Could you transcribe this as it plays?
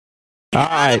All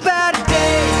right. Time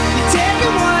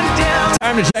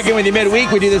to check in with you midweek.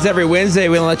 We do this every Wednesday.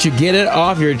 We want to let you get it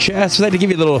off your chest. We like to give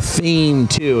you a little theme,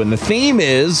 too. And the theme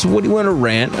is, what do you want to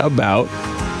rant about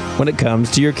when it comes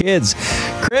to your kids?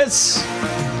 Chris,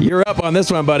 you're up on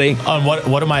this one, buddy. On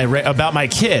what am I about my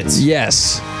kids?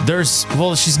 Yes.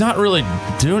 She's not really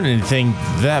doing anything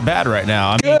that bad right now.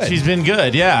 I mean, she's been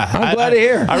good, yeah. I'm glad to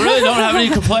hear. I really don't have any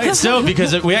complaints, though,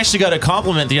 because we actually got a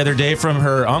compliment the other day from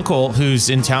her uncle,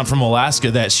 who's in town from Alaska,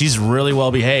 that she's really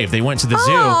well behaved. They went to the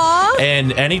zoo,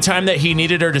 and anytime that he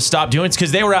needed her to stop doing it,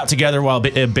 because they were out together while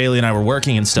Bailey and I were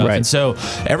working and stuff, and so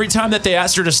every time that they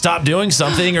asked her to stop doing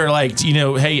something, or like,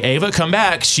 hey, Ava, come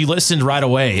back, she listened right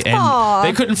away, and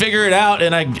they couldn't figure it out,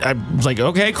 and I was like,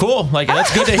 okay, cool, like,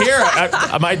 that's good to hear.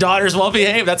 My daughter's well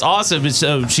behaved. That's awesome.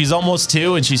 So she's almost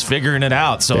 2 and she's figuring it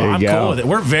out. So I'm cool with it.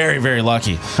 We're very, very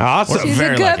lucky. Awesome. She's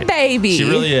a good baby. She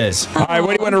really is. All right,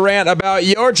 what do you want to rant about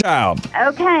your child?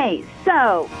 Okay,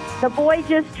 so the boy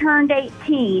just turned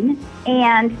 18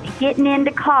 and getting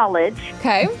into college.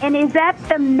 Okay. And is that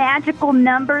the magical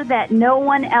number that no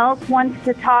one else wants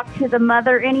to talk to the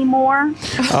mother anymore?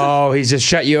 Oh, he's just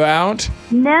shut you out?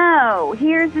 No.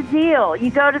 Here's the deal.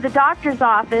 You go to the doctor's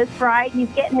office, right? He's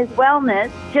getting his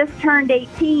wellness. Just turned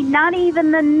 18. Not even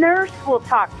the nurse will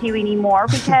talk to you anymore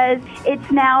because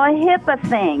it's now a HIPAA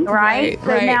thing, right?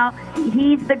 So now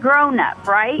he's the grown-up,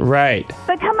 right? Right.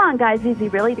 But come on, guys. Is he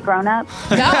really the grown-up?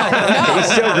 No.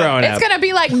 He's still growing up. It's going to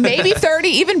be like maybe 30,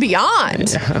 even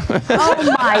beyond.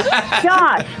 Oh, my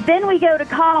gosh. Then we go to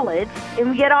college,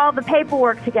 and we get all the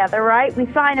paperwork together, right?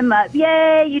 We sign him up.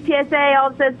 Yay, UTSA,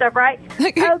 all this stuff, right?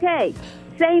 Okay,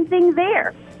 same thing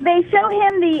there. They show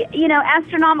him the,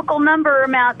 astronomical number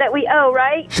amount that we owe,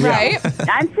 right? Right.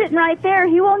 I'm sitting right there.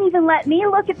 He won't even let me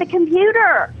look at the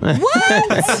computer.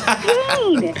 What?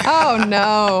 Oh,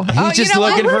 no. He's just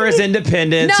looking for his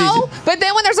independence. No, but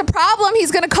then when there's a problem,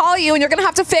 he's going to call you, and you're going to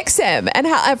have to fix him and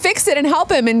fix it and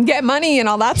help him and get money and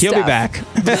all that He'll stuff. be back.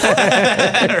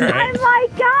 I'm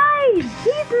like, guys,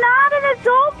 he's not an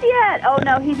adult yet. Oh,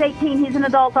 no, he's 18. He's an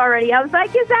adult already. I was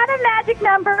like, is that a magic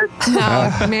number?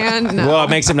 No, man, no. Well, it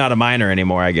makes him not a minor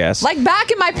anymore, I guess. Like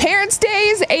back in my parents'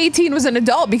 days, 18 was an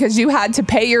adult because you had to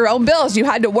pay your own bills. You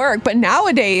had to work. But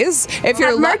nowadays, if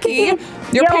you're lucky,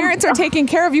 your parents are taking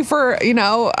care of you for,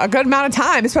 a good amount of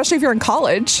time, especially if you're in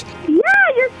college.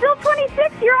 Yeah, you're still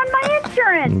 26. You're on my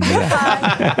insurance.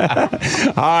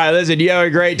 All right, listen, you have a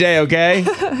great day, okay?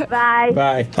 Bye.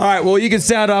 Bye. All right, well, you can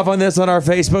sound off on this on our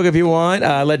Facebook if you want.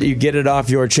 Let you get it off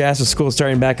your chest with school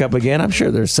starting back up again. I'm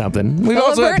sure there's something. We've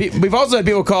also had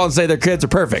people call and say their kids are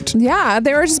perfect. Yeah,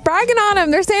 they were just bragging on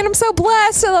him. They're saying, I'm so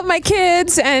blessed. I love my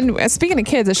kids. And speaking of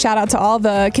kids, a shout out to all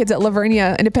the kids at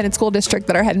Lavernia Independent School District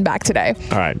that are heading back today.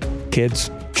 All right,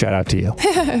 kids, shout out to you.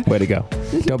 Way to go.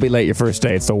 Don't be late your first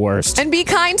day. It's the worst. And be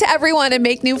kind to everyone and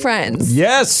make new friends.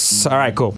 Yes. All right, cool.